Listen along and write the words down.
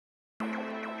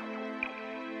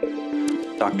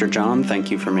Dr. John, thank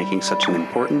you for making such an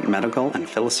important medical and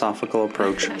philosophical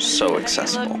approach so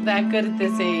accessible. I look that good at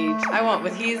this age. I want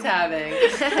what he's having.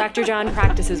 Dr. John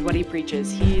practices what he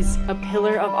preaches. He's a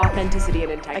pillar of authenticity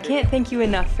and integrity. I can't thank you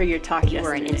enough for your talk yesterday. You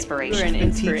were an inspiration. You were an Been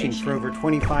inspiration. teaching for over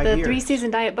 25 years. The 3-season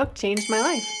diet book changed my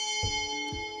life.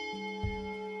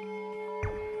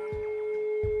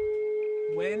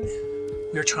 When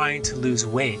we're trying to lose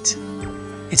weight,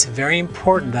 it's very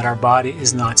important that our body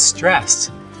is not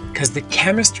stressed, because the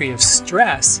chemistry of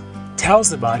stress tells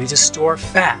the body to store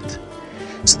fat.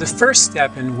 So the first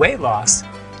step in weight loss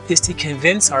is to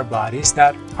convince our bodies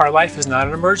that our life is not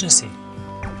an emergency,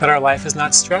 that our life is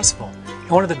not stressful. And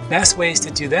one of the best ways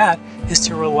to do that is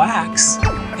to relax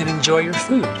and enjoy your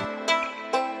food.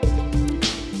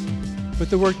 But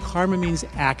the word karma means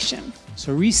action.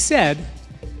 So Reese said,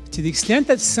 to the extent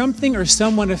that something or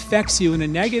someone affects you in a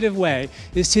negative way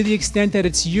is to the extent that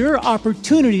it's your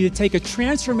opportunity to take a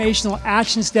transformational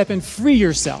action step and free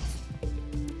yourself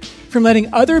from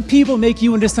letting other people make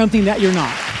you into something that you're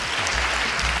not.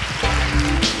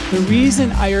 The reason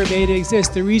Ayurveda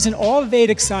exists, the reason all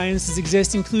Vedic sciences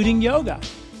exist, including yoga,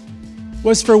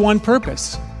 was for one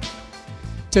purpose: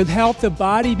 to help the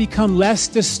body become less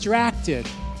distracted,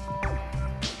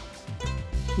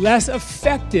 less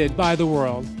affected by the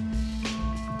world,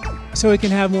 so it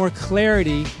can have more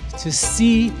clarity to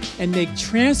see and make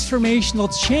transformational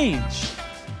change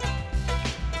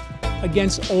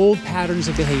against old patterns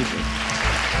of behavior.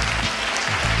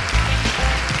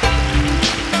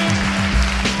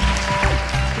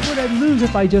 What would I lose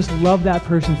if I just love that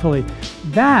person fully?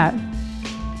 That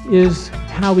is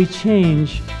how we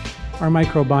change our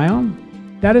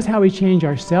microbiome. That is how we change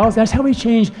our cells. That's how we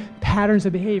change patterns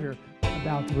of behavior.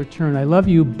 About the return, I love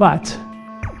you, but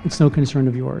it's no concern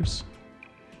of yours.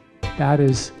 That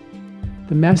is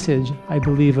the message, I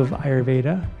believe, of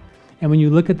Ayurveda. And when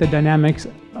you look at the dynamics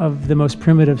of the most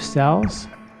primitive cells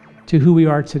to who we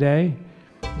are today,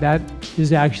 that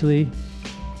is actually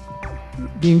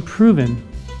being proven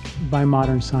by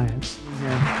modern science.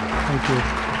 Yeah, thank you.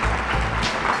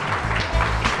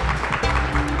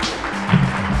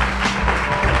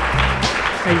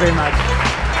 Thank you very much.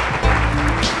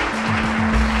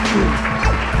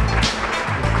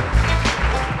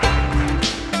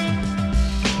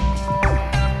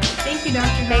 Thank you,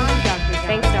 Dr. John. Thank you,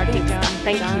 Dr. John.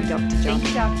 Thanks, Dr. John. Thank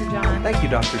you, Dr. John. Thank you, Dr. John. Thank you,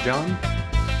 Dr. John.